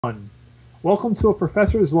everyone. Welcome to A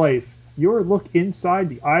Professor's Life, your look inside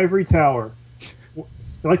the ivory tower. You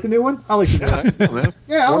like the new one? I like the new one.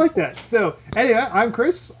 Yeah, I like that. So, anyway, I'm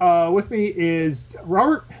Chris. With me is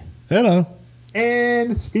Robert. Hello.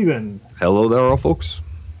 And Steven. Hello there, all folks.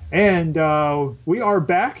 And we are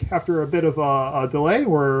back after a bit of a delay.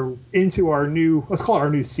 We're into our new, let's call it our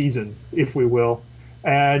new season, if we will.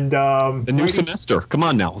 And the new semester. Come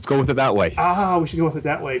on now, let's go with it that way. We should go with it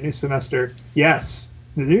that way. New semester. Yes.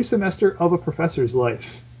 The new semester of A Professor's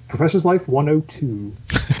Life. Professor's Life 102.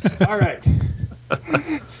 All right.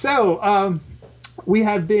 So, we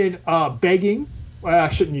have been begging, well, I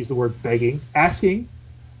shouldn't use the word begging, asking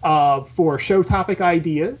for show topic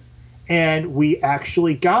ideas, and we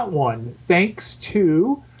actually got one thanks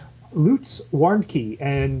to Lutz Warnke.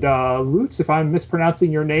 And Lutz, if I'm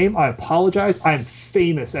mispronouncing your name, I apologize. I'm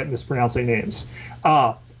famous at mispronouncing names.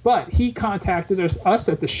 But he contacted us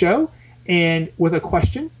at the show and with a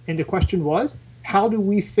question, and the question was, how do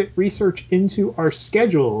we fit research into our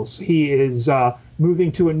schedules? He is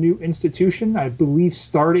moving to a new institution, I believe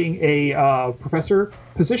starting a professor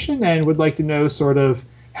position, and would like to know sort of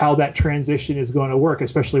how that transition is going to work,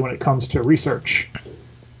 especially when it comes to research.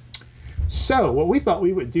 So what we thought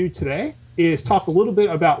we would do today is talk a little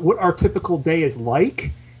bit about what our typical day is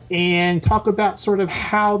like, and talk about sort of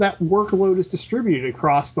how that workload is distributed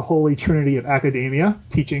across the holy trinity of academia,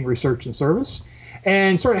 teaching, research, and service,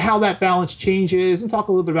 and sort of how that balance changes, and talk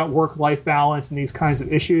a little bit about work-life balance and these kinds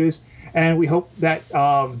of issues. And we hope that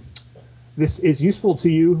this is useful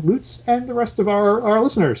to you, Lutz, and the rest of our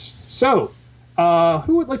listeners. So,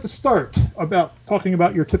 who would like to start about talking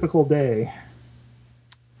about your typical day?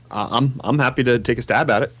 I'm happy to take a stab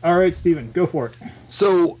at it. All right, Stephen, go for it.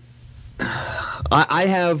 So,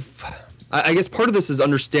 I guess part of this is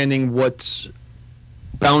understanding what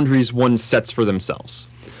boundaries one sets for themselves.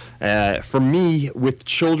 For me, with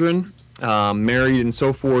children, married and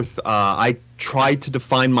so forth, I try to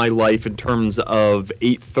define my life in terms of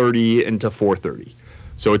 8:30 into 4:30.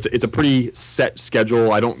 So it's a pretty set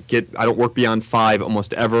schedule. I don't work beyond 5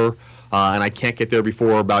 almost ever, and I can't get there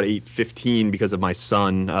before about 8:15 because of my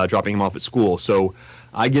son dropping him off at school. So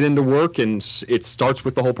I get into work, and it starts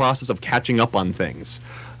with the whole process of catching up on things.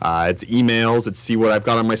 It's emails, it's see what I've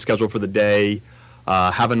got on my schedule for the day,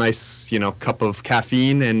 have a nice, cup of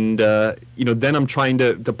caffeine, and, then I'm trying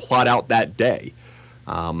to plot out that day.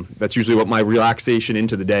 That's usually what my relaxation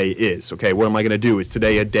into the day is. Okay, what am I going to do? Is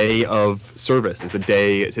today a day of service? Is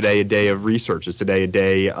today a day of research? Is today a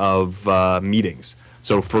day of meetings?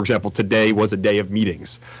 So, for example, today was a day of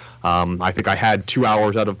meetings. I think I had 2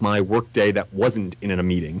 hours out of my workday that wasn't in a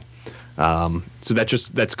meeting. So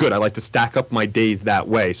that's good. I like to stack up my days that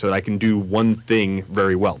way so that I can do one thing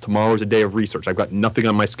very well. Tomorrow is a day of research. I've got nothing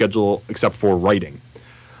on my schedule except for writing.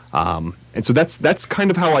 And so that's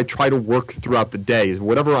kind of how I try to work throughout the day. Is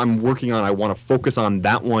whatever I'm working on, I want to focus on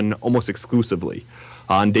that one almost exclusively.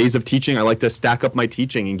 On days of teaching, I like to stack up my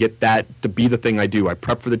teaching and get that to be the thing I do. I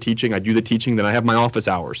prep for the teaching, I do the teaching, then I have my office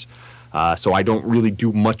hours. So I don't really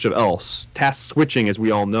do much of else. Task switching, as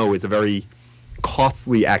we all know, is a very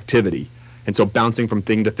costly activity. And so bouncing from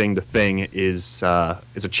thing to thing to thing is a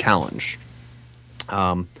challenge.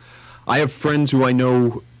 I have friends who I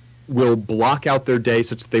know will block out their day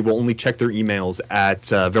such that they will only check their emails at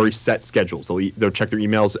very set schedules. They'll check their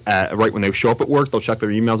emails right when they show up at work. They'll check their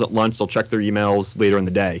emails at lunch. They'll check their emails later in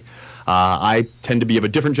the day. I tend to be of a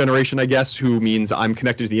different generation, I guess, who means I'm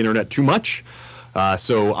connected to the internet too much.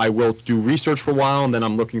 So I will do research for a while, and then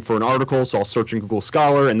I'm looking for an article, so I'll search in Google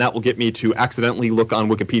Scholar, and that will get me to accidentally look on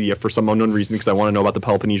Wikipedia for some unknown reason because I want to know about the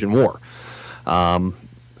Peloponnesian War.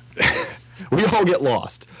 We all get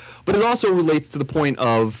lost. But it also relates to the point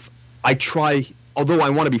of although I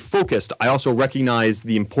want to be focused, I also recognize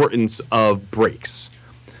the importance of breaks.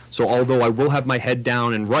 So although I will have my head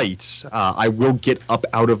down and write, I will get up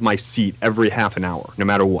out of my seat every half an hour, no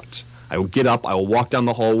matter what. I will get up, I will walk down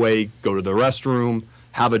the hallway, go to the restroom,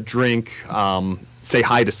 have a drink, say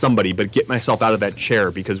hi to somebody, but get myself out of that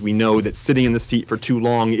chair because we know that sitting in the seat for too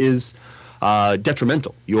long is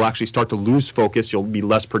detrimental. You'll actually start to lose focus. You'll be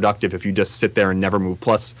less productive if you just sit there and never move.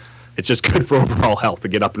 Plus, it's just good for overall health to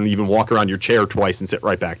get up and even walk around your chair twice and sit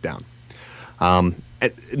right back down. And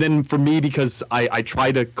then for me, because I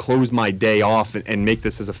try to close my day off and make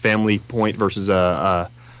this as a family point versus a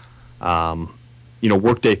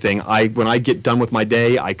workday thing. When I get done with my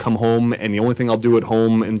day, I come home, and the only thing I'll do at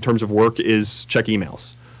home in terms of work is check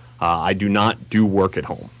emails. I do not do work at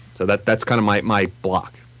home. So that's kind of my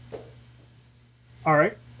block. All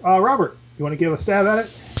right. Robert, you want to give a stab at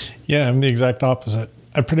it? Yeah, I'm the exact opposite.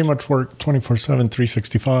 I pretty much work 24/7,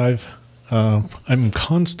 365. I'm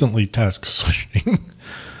constantly task switching.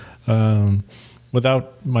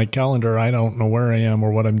 Without my calendar, I don't know where I am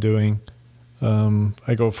or what I'm doing.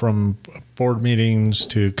 I go from board meetings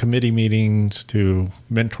to committee meetings to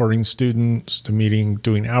mentoring students to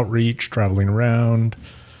doing outreach, traveling around,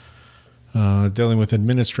 dealing with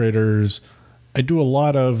administrators. I do a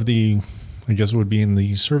lot of I guess it would be in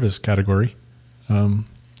the service category.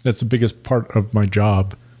 That's the biggest part of my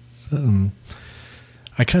job.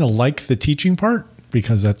 I kind of like the teaching part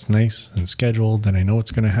because that's nice and scheduled and I know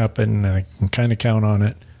what's going to happen and I can kind of count on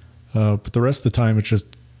it. But the rest of the time, it's just,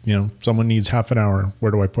 someone needs half an hour.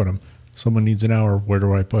 Where do I put them? Someone needs an hour. Where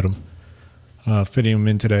do I put them? Fitting them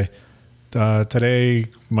in today. Today,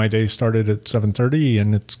 my day started at 7:30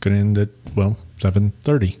 and it's going to end at,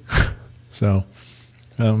 7:30. So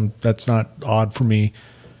that's not odd for me.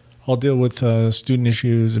 I'll deal with student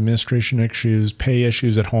issues, administration issues, pay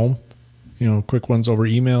issues at home, quick ones over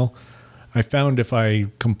email. I found if I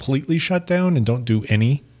completely shut down and don't do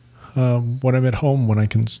any when I'm at home, when I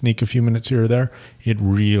can sneak a few minutes here or there, it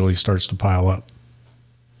really starts to pile up.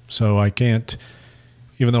 So I can't,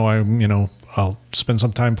 even though I'll spend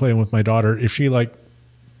some time playing with my daughter. If she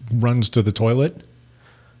runs to the toilet,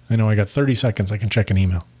 I know I got 30 seconds, I can check an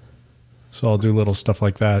email. So I'll do little stuff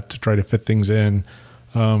like that to try to fit things in.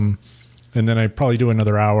 And then I probably do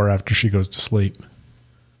another hour after she goes to sleep.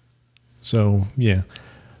 So yeah,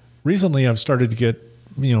 recently I've started to get,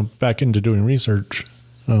 back into doing research.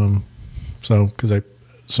 Cause I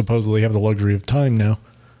supposedly have the luxury of time now,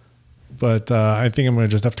 but, I think I'm going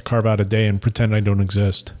to just have to carve out a day and pretend I don't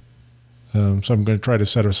exist. So I'm going to try to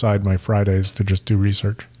set aside my Fridays to just do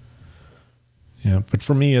research. Yeah. But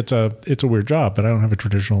for me, it's a weird job, but I don't have a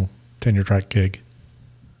traditional tenure track gig.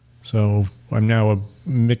 So I'm now a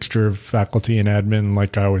mixture of faculty and admin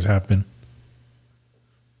like I always have been.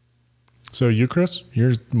 So you, Chris,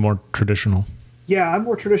 you're more traditional. Yeah, I'm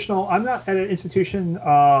more traditional. I'm not at an institution.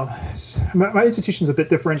 My institution's a bit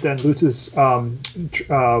different than Lutz's,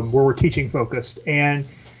 where we're teaching focused. And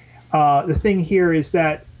the thing here is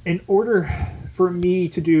that in order for me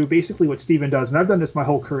to do basically what Stephen does, and I've done this my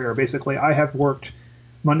whole career, basically, I have worked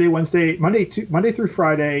Monday through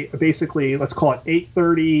Friday, basically, let's call it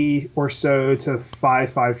 8:30 or so to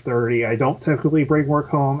 5:30. I don't typically bring work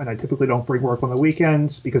home, and I typically don't bring work on the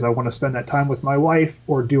weekends because I want to spend that time with my wife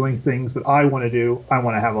or doing things that I want to do. I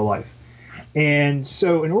want to have a life. And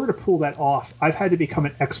so in order to pull that off, I've had to become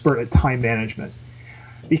an expert at time management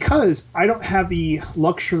because I don't have the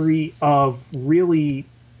luxury of really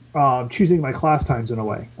choosing my class times in a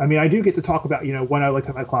way. I mean, I do get to talk about, when I look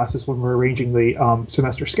at my classes when we're arranging the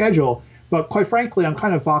semester schedule, but quite frankly, I'm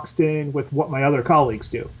kind of boxed in with what my other colleagues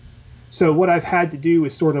do. So what I've had to do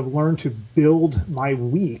is sort of learn to build my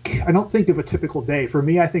week. I don't think of a typical day. For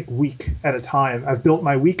me, I think week at a time. I've built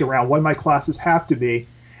my week around what my classes have to be,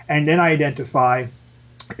 and then I identify,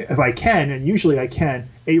 if I can, and usually I can,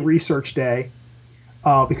 a research day,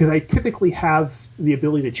 because I typically have the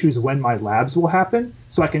ability to choose when my labs will happen.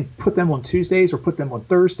 So I can put them on Tuesdays or put them on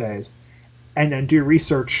Thursdays and then do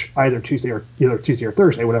research either Tuesday or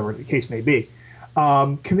Thursday, whatever the case may be.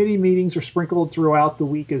 Committee meetings are sprinkled throughout the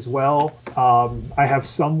week as well. I have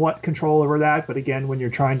somewhat control over that. But again, when you're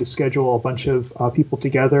trying to schedule a bunch of people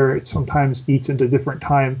together, it sometimes eats into different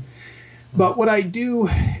time. But what I do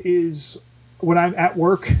is when I'm at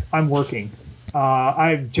work, I'm working.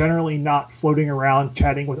 I'm generally not floating around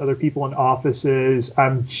chatting with other people in offices.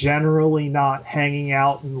 I'm generally not hanging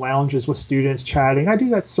out in lounges with students chatting. I do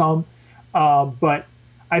that some, but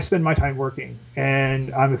I spend my time working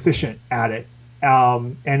and I'm efficient at it.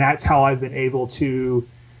 And that's how I've been able to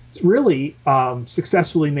really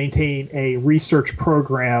successfully maintain a research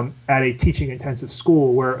program at a teaching intensive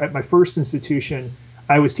school, where at my first institution,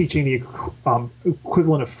 I was teaching the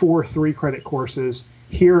equivalent of 4 3-credit courses.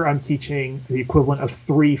 Here I'm teaching the equivalent of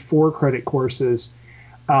 3 4-credit courses,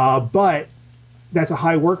 but that's a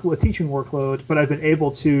high teaching workload. But I've been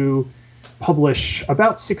able to publish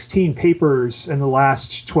about 16 papers in the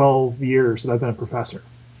last 12 years that I've been a professor.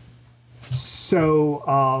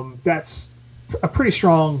 So that's a pretty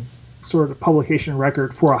strong sort of publication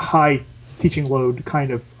record for a high teaching load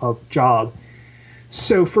kind of job.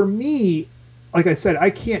 So for me, like I said,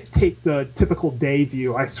 I can't take the typical day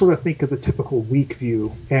view. I sort of think of the typical week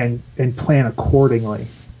view and plan accordingly.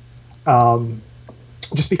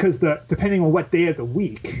 Just because depending on what day of the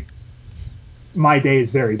week, my day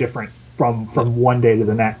is very different from one day to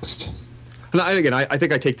the next. And I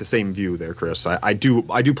think I take the same view there, Chris. I do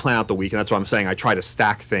plan out the week, and that's what I'm saying. I try to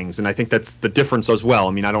stack things, and I think that's the difference as well.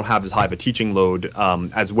 I mean, I don't have as high of a teaching load,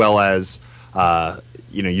 as well as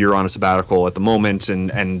you're on a sabbatical at the moment,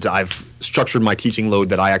 and I've structured my teaching load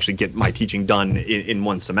that I actually get my teaching done in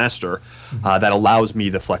one semester. That allows me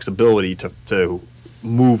the flexibility to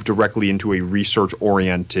move directly into a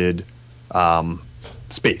research-oriented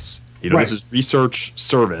space. This is research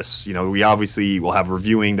service. We obviously will have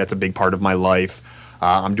reviewing. That's a big part of my life.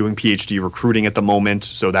 I'm doing PhD recruiting at the moment,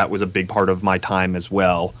 so that was a big part of my time as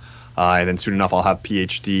well. And then soon enough, I'll have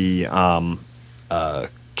PhD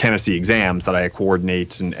candidacy exams that I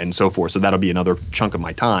coordinate and so forth. So that'll be another chunk of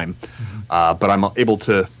my time. But I'm able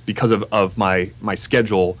to, because of my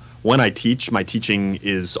schedule, when I teach, my teaching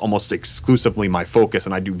is almost exclusively my focus,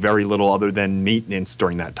 and I do very little other than maintenance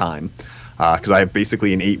during that time, because I have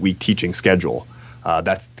basically an 8-week teaching schedule.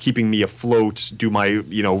 That's keeping me afloat, do my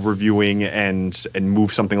reviewing and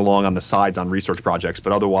move something along on the sides on research projects.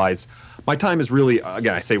 But otherwise, my time is really,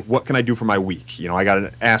 again, I say, what can I do for my week? I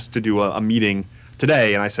got asked to do a meeting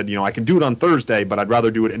today, and I said, I can do it on Thursday, but I'd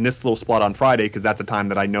rather do it in this little spot on Friday because that's a time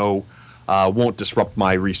that I know won't disrupt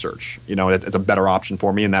my research. It's a better option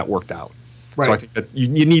for me, and that worked out. Right. So I think that you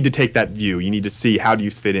need to take that view. You need to see, how do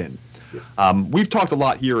you fit in? We've talked a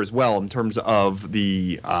lot here as well in terms of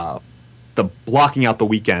the blocking out the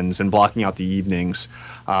weekends and blocking out the evenings.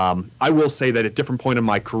 I will say that at different point in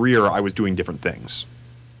my career, I was doing different things.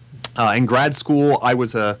 In grad school, I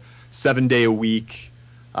was a 7-day-a-week.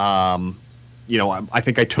 I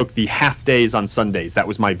think I took the half days on Sundays. That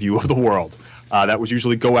was my view of the world. That was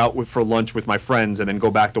usually go out for lunch with my friends and then go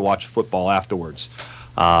back to watch football afterwards.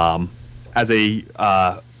 As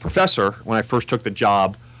a professor, when I first took the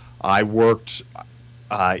job, I worked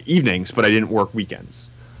evenings, but I didn't work weekends.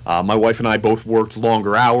 My wife and I both worked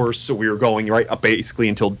longer hours, so we were going right up basically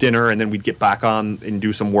until dinner, and then we'd get back on and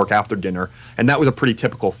do some work after dinner, and that was a pretty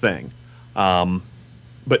typical thing.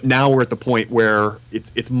 But now we're at the point where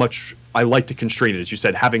it's much. I like to constrain it, as you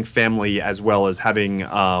said, having family as well as having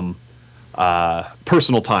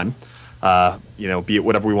personal time. Be it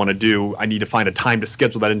whatever we want to do, I need to find a time to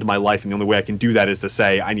schedule that into my life, and the only way I can do that is to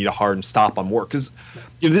say I need a hard stop on work, because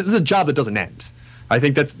this is a job that doesn't end. I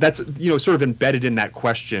think that's sort of embedded in that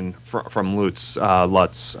question from Lutz.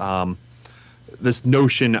 This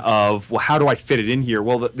notion of, well, how do I fit it in here?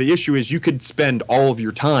 Well, the issue is you could spend all of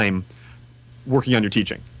your time working on your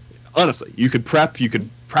teaching. Honestly, you could prep, you could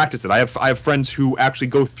practice it. I have friends who actually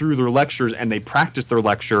go through their lectures and they practice their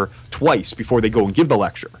lecture twice before they go and give the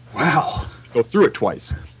lecture. Wow. Go through it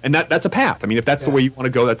twice. And that's a path. I mean, if that's the way you want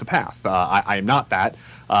to go, that's a path. I am not that,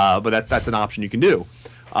 but that's an option you can do.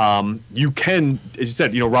 You can, as you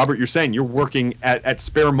said, Robert, you're saying you're working at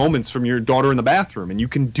spare moments from your daughter in the bathroom, and you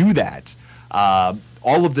can do that.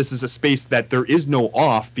 All of this is a space that there is no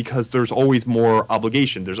off, because there's always more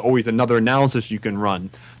obligation. There's always another analysis you can run.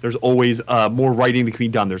 There's always more writing that can be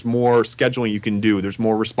done. There's more scheduling you can do. There's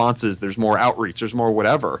more responses. There's more outreach. There's more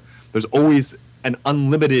whatever. There's always an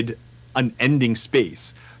unlimited, unending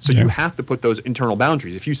space. So you have to put those internal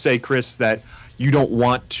boundaries. If you say, Chris, that you don't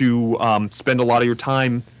want to spend a lot of your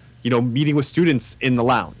time, meeting with students in the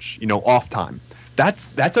lounge, off time, that's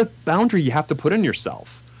a boundary you have to put in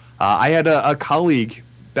yourself. I had a colleague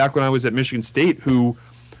back when I was at Michigan State who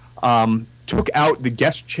took out the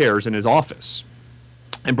guest chairs in his office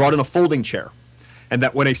and brought in a folding chair. And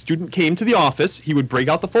that when a student came to the office, he would break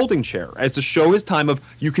out the folding chair as to show his time of,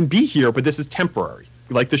 you can be here, but this is temporary,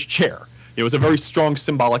 like this chair. It was a very strong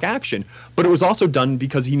symbolic action, but it was also done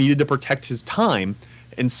because he needed to protect his time.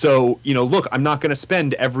 And so, look, I'm not going to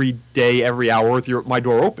spend every day, every hour with my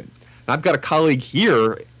door open. And I've got a colleague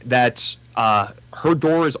here that her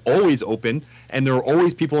door is always open, and there are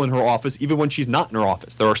always people in her office, even when she's not in her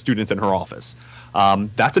office. There are students in her office.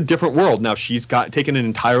 That's a different world. Now, she's taken an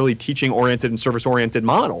entirely teaching-oriented and service-oriented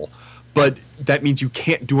model, but that means you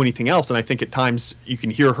can't do anything else. And I think at times you can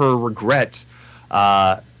hear her regret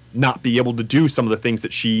not be able to do some of the things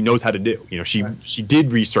that she knows how to do. She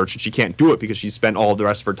did research, and she can't do it because she spent all the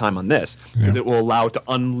rest of her time on this, because it will allow to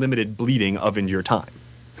unlimited bleeding of into your time.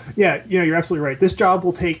 Yeah, you're absolutely right. This job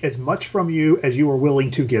will take as much from you as you are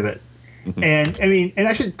willing to give it. Mm-hmm. And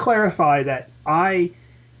I should clarify that I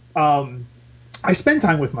spend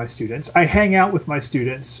time with my students. I hang out with my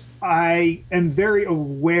students. I am very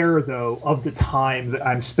aware, though, of the time that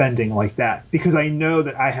I'm spending like that, because I know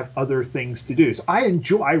that I have other things to do. So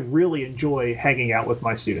I really enjoy hanging out with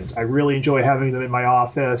my students. I really enjoy having them in my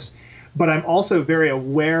office, but I'm also very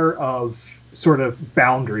aware of sort of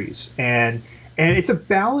boundaries, and it's a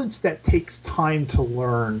balance that takes time to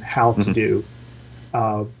learn how to do.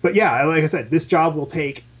 But yeah, like I said, this job will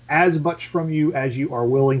take as much from you as you are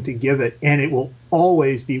willing to give it, and it will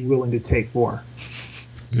always be willing to take more.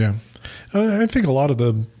 Yeah. I think a lot of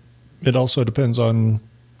it also depends on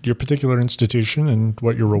your particular institution and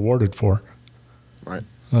what you're rewarded for. Right.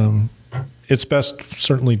 It's best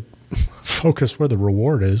certainly focus where the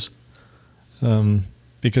reward is,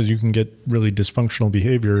 because you can get really dysfunctional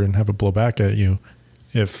behavior and have it blow back at you.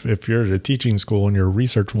 If you're at a teaching school and you're a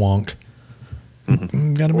research wonk,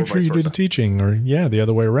 you got to make sure you do the teaching, or the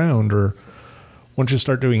other way around. Or once you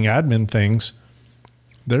start doing admin things,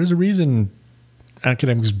 there's a reason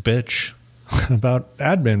academics bitch about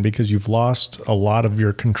admin, because you've lost a lot of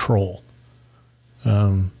your control.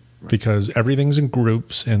 Because everything's in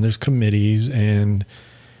groups and there's committees and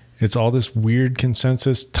it's all this weird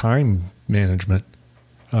consensus time management.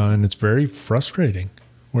 And it's very frustrating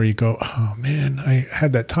where you go, oh man, I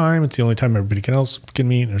had that time. It's the only time everybody else can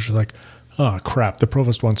meet. And it's just like, oh crap, the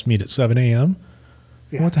provost wants to meet at 7 a.m.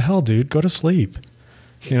 Yeah. What the hell, dude? Go to sleep.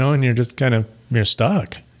 And you're just you're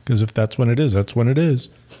stuck, because if that's when it is, that's when it is.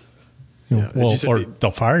 Or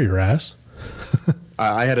they'll fire your ass.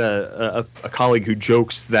 I had a colleague who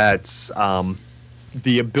jokes that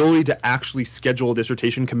the ability to actually schedule a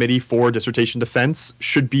dissertation committee for dissertation defense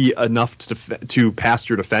should be enough to pass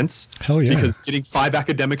your defense. Hell yeah. Because getting 5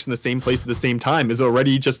 academics in the same place at the same time is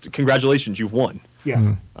already just congratulations, you've won.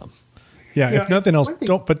 Yeah. If nothing else,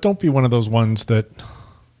 don't be one of those ones that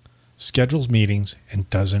schedules meetings and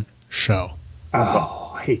doesn't show.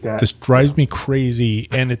 Oh, I hate that. This drives me crazy,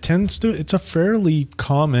 and it's a fairly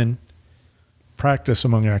common practice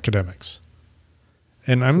among academics.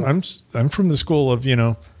 And I'm from the school of,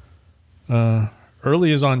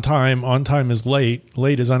 early is on time is late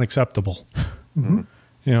is unacceptable. Mm-hmm.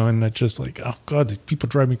 And it's just like, oh God, these people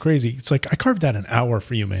drive me crazy. It's like, I carved out an hour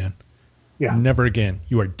for you, man. Yeah. Never again.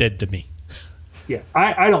 You are dead to me. Yeah,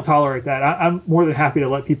 I don't tolerate that. I'm more than happy to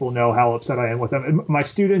let people know how upset I am with them, my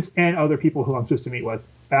students and other people who I'm supposed to meet with.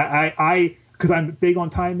 Because I'm big on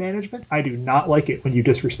time management, I do not like it when you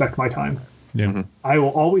disrespect my time. Yeah, mm-hmm. I will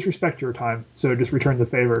always respect your time, so just return the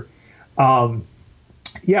favor.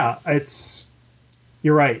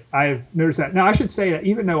 You're right. I've noticed that. Now, I should say that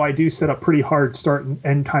even though I do set up pretty hard start and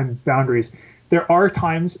end time boundaries, there are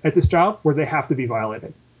times at this job where they have to be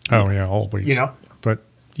violated. Oh yeah, always. But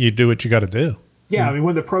you do what you got to do. Yeah, I mean,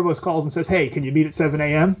 when the provost calls and says, "Hey, can you meet at 7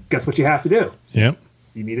 a.m.?" Guess what you have to do? Yep.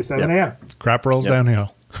 You meet at 7 a.m. Crap rolls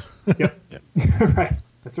downhill. Yep. Right.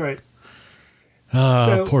 That's right.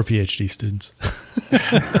 Poor PhD students.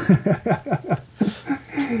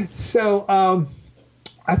 So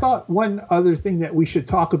I thought one other thing that we should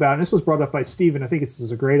talk about, and this was brought up by Steve, I think this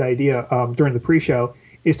is a great idea during the pre-show,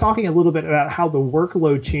 is talking a little bit about how the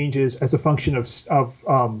workload changes as a function of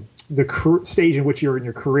the stage in which you're in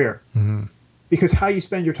your career. Mm-hmm. Because how you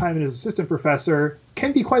spend your time as assistant professor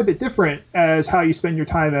can be quite a bit different as how you spend your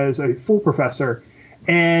time as a full professor.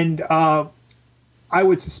 And I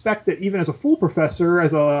would suspect that even as a full professor,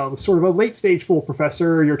 as a sort of a late stage full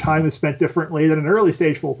professor, your time is spent differently than an early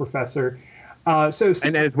stage full professor.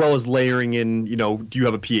 And as well as layering in, do you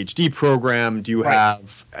have a PhD program? Do you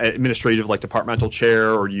have administrative, like departmental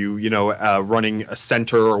chair, or you running a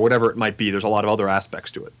center or whatever it might be? There's a lot of other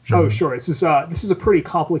aspects to it. Oh, sure. This is a pretty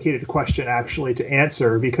complicated question actually to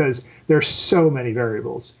answer because there's so many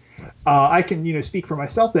variables. I can speak for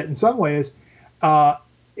myself that in some ways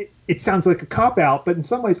it sounds like a cop-out, but in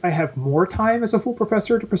some ways I have more time as a full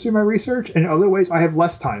professor to pursue my research, and in other ways I have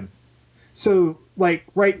less time. So, like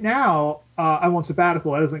right now, I'm on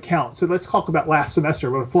sabbatical. That doesn't count. So let's talk about last semester,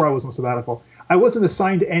 before I was on sabbatical. I wasn't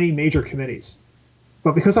assigned to any major committees.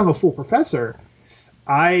 But because I'm a full professor,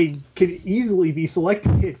 I could easily be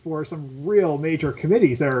selected for some real major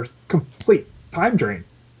committees that are complete time drain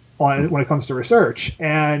when it comes to research.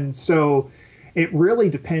 And so it really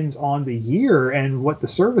depends on the year and what the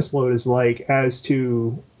service load is like as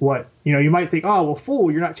to what, you might think, oh, well, fool,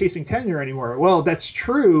 you're not chasing tenure anymore. Well, that's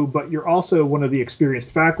true, but you're also one of the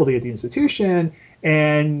experienced faculty at the institution,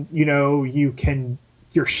 and,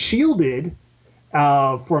 you're shielded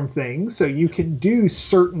from things, so you can do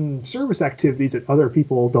certain service activities that other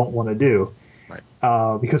people don't want to do.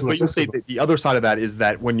 Because but you say that the other side of that is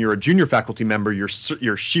that when you're a junior faculty member, you're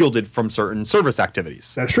shielded from certain service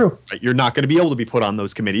activities. That's true. Right? You're not going to be able to be put on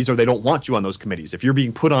those committees, or they don't want you on those committees. If you're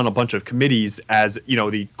being put on a bunch of committees as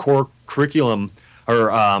the core curriculum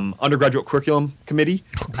or undergraduate curriculum committee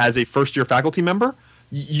as a first-year faculty member,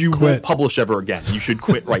 you won't publish ever again. You should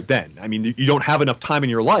quit right then. I mean, you don't have enough time in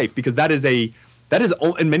your life because that is in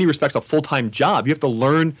many respects a full-time job. You have to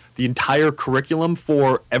learn the entire curriculum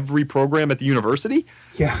for every program at the university.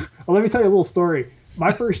 Yeah. Well, let me tell you a little story.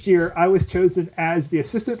 My first year, I was chosen as the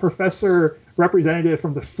assistant professor representative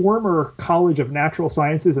from the former College of Natural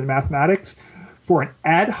Sciences and Mathematics for an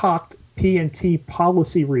ad hoc P&T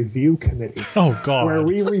Policy Review Committee. Oh, God. Where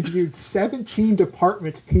we reviewed 17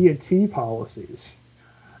 departments' P&T policies.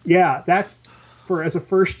 Yeah, that's as a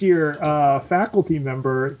first year faculty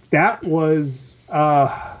member. That was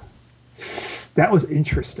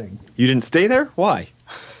interesting. You didn't stay there? Why?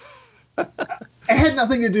 It had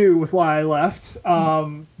nothing to do with why I left.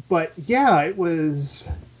 But yeah, it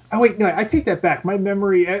was. Oh wait, no, I take that back. My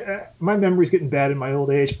memory's getting bad in my old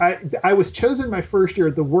age. I was chosen my first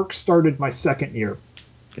year. The work started my second year.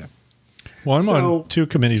 Yeah. Well, I'm on 2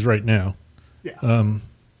 committees right now. Yeah.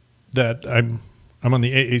 That I'm on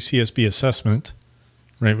the AACSB assessment,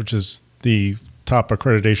 right, which is the top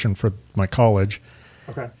accreditation for my college.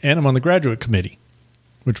 Okay. And I'm on the graduate committee,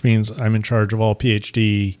 which means I'm in charge of all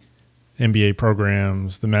PhD, MBA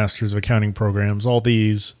programs, the Masters of Accounting programs, all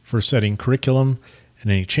these for setting curriculum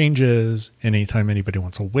and any changes, anytime anybody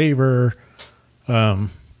wants a waiver,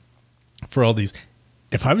 for all these.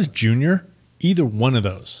 If I was junior, either one of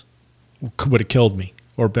those would have killed me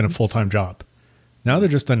or been a full-time job. Now they're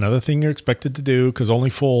just another thing you're expected to do because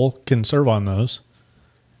only full can serve on those.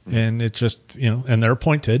 And it just, and they're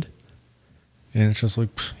appointed. And it's just like,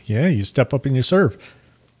 yeah, you step up and you serve.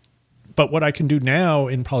 But what I can do now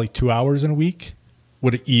in probably 2 hours in a week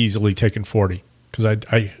would have easily taken 40. Because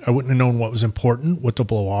I wouldn't have known what was important, what to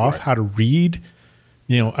blow off, how to read,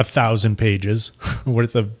 1,000 pages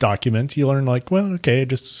worth of documents. You learn like, well, okay,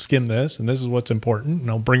 just skim this, and this is what's important, and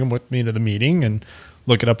I'll bring them with me to the meeting and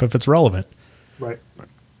look it up if it's relevant. Right.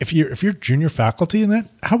 If you're junior faculty in that,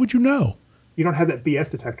 how would you know? You don't have that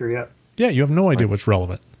BS detector yet. Yeah, you have no idea what's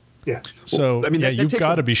relevant. Yeah. So, well, I mean, you've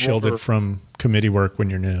got to be shielded from committee work when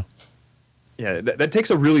you're new. Yeah, that takes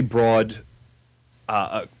a really broad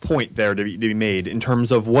point there to be made in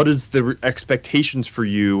terms of what is the expectations for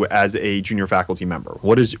you as a junior faculty member.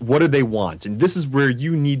 What do they want? And this is where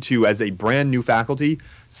you need to, as a brand new faculty,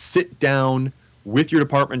 sit down with your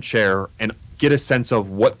department chair and get a sense of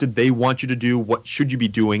what did they want you to do, what should you be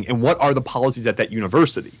doing, and what are the policies at that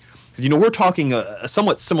university. Because, we're talking a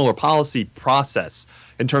somewhat similar policy process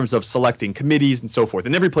in terms of selecting committees and so forth.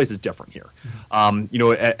 And every place is different here.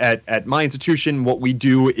 At my institution, what we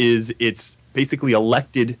do is it's basically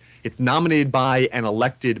elected. It's nominated by and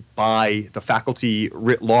elected by the faculty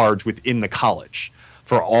writ large within the college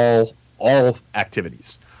for all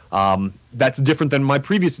activities. That's different than my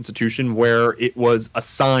previous institution where it was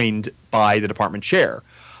assigned by the department chair.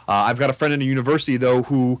 I've got a friend in a university, though,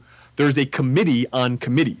 who there's a committee on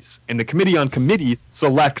committees, and the committee on committees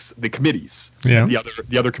selects the committees,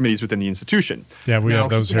 the other committees within the institution. Yeah, we have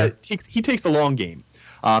those here. He takes the long game.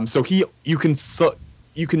 So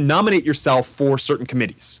you can nominate yourself for certain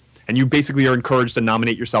committees, and you basically are encouraged to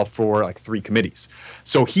nominate yourself for like 3 committees.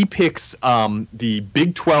 So he picks the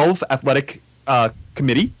Big 12 athletic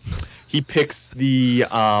committee. He picks the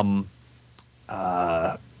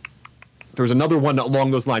there was another one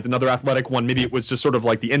along those lines, another athletic one. Maybe it was just sort of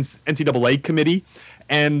like the NCAA committee,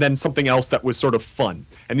 and then something else that was sort of fun.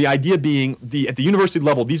 And the idea being at the university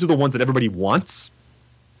level, these are the ones that everybody wants.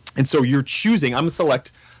 And so you're choosing, I'm going to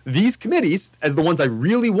select these committees as the ones I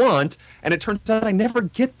really want, and it turns out I never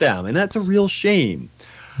get them, and that's a real shame.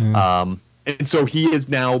 And so he has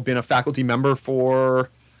now been a faculty member for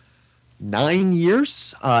 9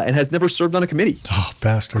 years and has never served on a committee. Oh,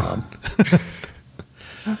 bastard.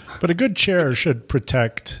 But a good chair should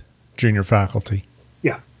protect junior faculty.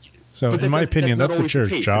 Yeah. So in my opinion, that's the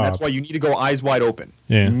chair's job. And that's why you need to go eyes wide open.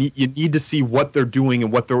 Yeah. You need to see what they're doing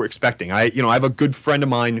and what they're expecting. I have a good friend of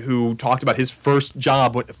mine who talked about his first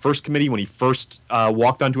job, first committee when he first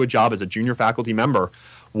walked onto a job as a junior faculty member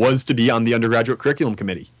was to be on the undergraduate curriculum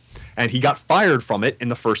committee. And he got fired from it in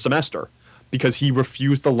the first semester because he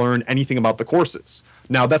refused to learn anything about the courses.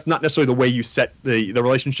 Now, that's not necessarily the way you set the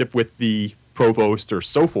relationship with the provost or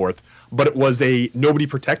so forth, but it was nobody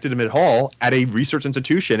protected him at all at a research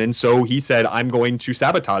institution. And so he said, I'm going to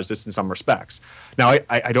sabotage this in some respects. Now,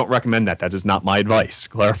 I don't recommend that. That is not my advice.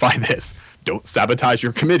 Clarify this. Don't sabotage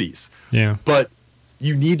your committees. Yeah. But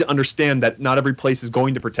you need to understand that not every place is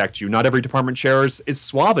going to protect you. Not every department chair is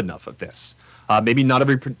suave enough of this. Maybe not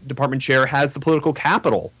every department chair has the political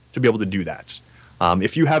capital to be able to do that.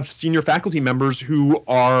 If you have senior faculty members who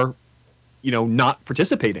are, not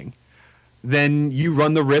participating, then you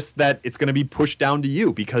run the risk that it's going to be pushed down to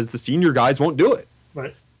you because the senior guys won't do it.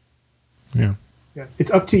 Right. Yeah. Yeah. It's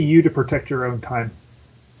up to you to protect your own time.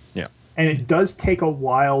 Yeah. And it does take a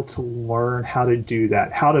while to learn how to do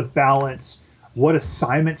that, how to balance what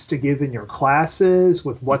assignments to give in your classes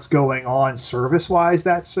with what's going on service-wise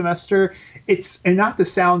that semester. And not to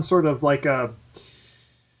sound sort of like you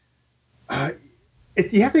have to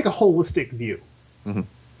take a holistic view. Mm-hmm.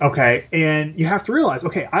 Okay. And you have to realize,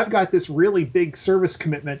 okay, I've got this really big service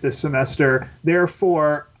commitment this semester.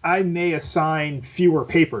 Therefore, I may assign fewer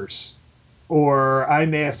papers, or I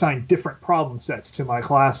may assign different problem sets to my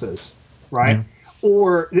classes, right? Mm.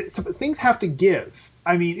 Or so things have to give.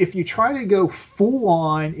 I mean, if you try to go full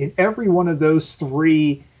on in every one of those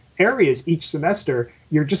three areas each semester,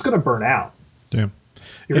 you're just going to burn out. Yeah.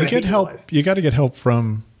 And get help. You got to get help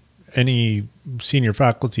from any senior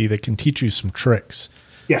faculty that can teach you some tricks.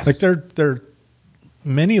 Yes. Like there are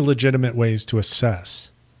many legitimate ways to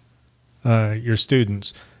assess your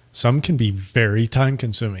students. Some can be very time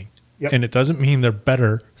consuming. Yep. And it doesn't mean they're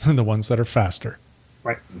better than the ones that are faster.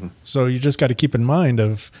 Right. Mm-hmm. So you just got to keep in mind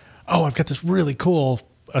of, oh, I've got this really cool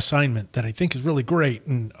assignment that I think is really great.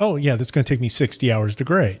 And, oh, yeah, that's going to take me 60 hours to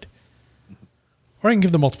grade. Or I can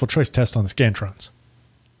give the multiple choice test on the Scantrons.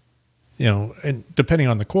 You know, and depending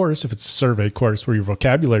on the course, if it's a survey course where you're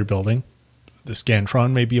vocabulary building, the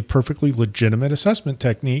Scantron may be a perfectly legitimate assessment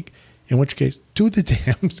technique, in which case, do the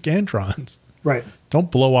damn Scantrons. Right. Don't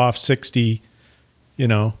blow off 60,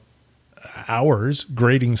 hours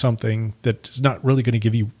grading something that is not really going to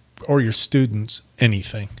give you or your students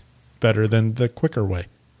anything better than the quicker way.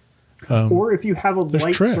 Or if you have a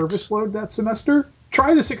light service load that semester,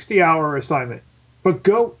 try the 60-hour assignment, but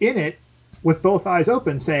go in it with both eyes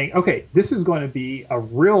open saying, okay, this is going to be a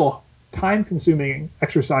real time-consuming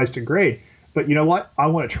exercise to grade. But you know what? I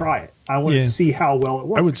want to try it. I want to see how well it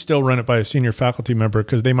works. I would still run it by a senior faculty member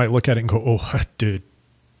because they might look at it and go, oh, dude,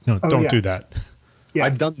 no, don't do that. Yeah.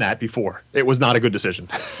 I've done that before. It was not a good decision.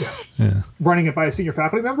 Yeah. Running it by a senior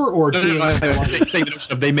faculty member or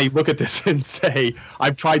they may look at this and say,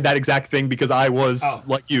 I've tried that exact thing because I was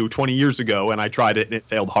like you 20 years ago and I tried it and it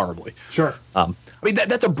failed horribly. Sure. I mean,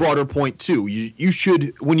 that's a broader point too. You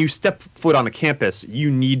should, when you step foot on a campus, you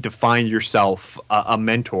need to find yourself a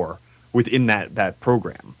mentor within that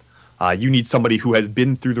program. You need somebody who has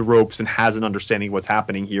been through the ropes and has an understanding of what's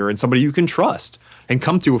happening here, and somebody you can trust and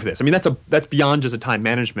come to with this. I mean, that's beyond just a time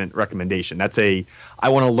management recommendation. I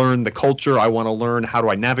want to learn the culture. I want to learn how do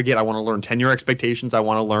I navigate. I want to learn tenure expectations. I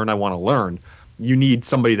want to learn. You need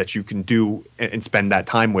somebody that you can do and spend that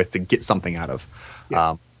time with to get something out of.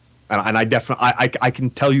 Yeah. And I definitely, I can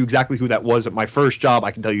tell you exactly who that was at my first job.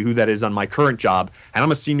 I can tell you who that is on my current job. And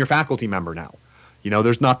I'm a senior faculty member now.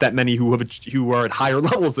 There's not that many who are at higher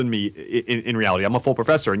levels than me in reality. I'm a full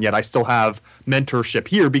professor, and yet I still have mentorship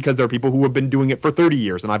here because there are people who have been doing it for 30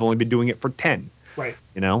 years, and I've only been doing it for 10. Right.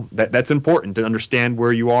 That's important to understand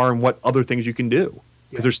where you are and what other things you can do,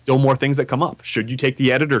 because there's still more things that come up. Should you take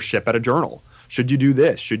the editorship at a journal? Should you do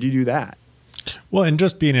this? Should you do that? Well, and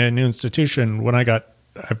just being in a new institution, when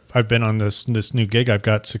I've been on this new gig, I've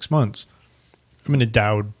got 6 months. I'm an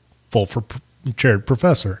endowed full chaired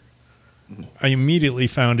professor. I immediately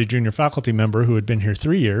found a junior faculty member who had been here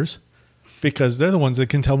 3 years because they're the ones that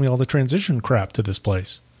can tell me all the transition crap to this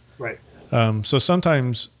place. Right. So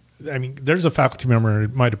sometimes, there's a faculty member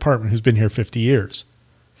in my department who's been here 50 years.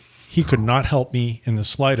 He could not help me in the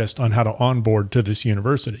slightest on how to onboard to this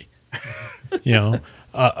university.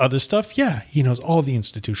 Other stuff, he knows all the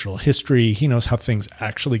institutional history. He knows how things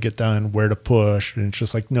actually get done, where to push. And it's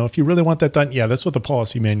just like, no, if you really want that done, that's what the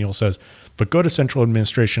policy manual says. But go to central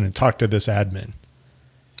administration and talk to this admin.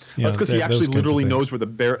 That's because he actually literally knows where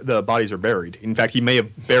the bodies are buried. In fact, he may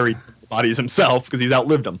have buried bodies himself because he's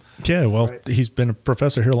outlived them. Yeah, well, He's been a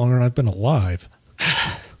professor here longer than I've been alive.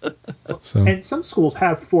 And some schools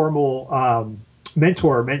have formal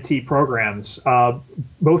mentor-mentee programs.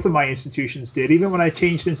 Both of my institutions did. Even when I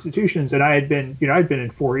changed institutions, and I'd been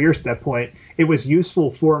in 4 years at that point, it was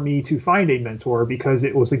useful for me to find a mentor because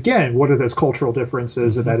it was, again, what are those cultural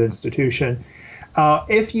differences of that institution?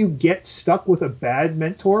 If you get stuck with a bad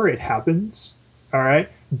mentor, it happens. All right.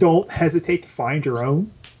 Don't hesitate to find your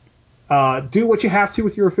own. Do what you have to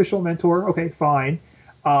with your official mentor. Okay, fine.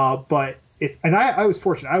 But I was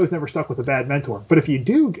fortunate. I was never stuck with a bad mentor. But if you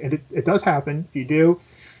do, and it does happen, if you do,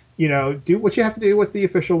 do what you have to do with the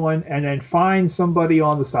official one, and then find somebody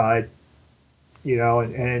on the side,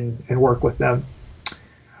 and work with them.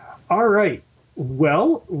 All right.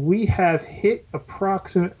 Well, we have hit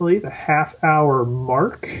approximately the half-hour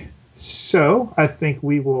mark. So I think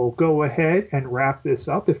we will go ahead and wrap this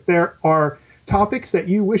up. If there are topics that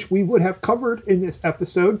you wish we would have covered in this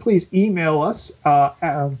episode, please email us.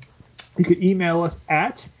 You could email us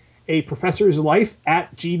at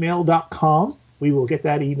aprofessorslife@gmail.com. We will get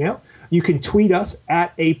that email. You can tweet us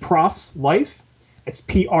at aprofslife. It's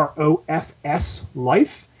PROFS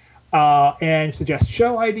life. And suggest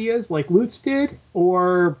show ideas like Lutz did,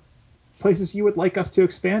 or places you would like us to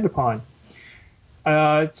expand upon.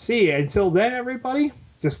 Let's see. Until then, everybody,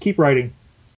 just keep writing.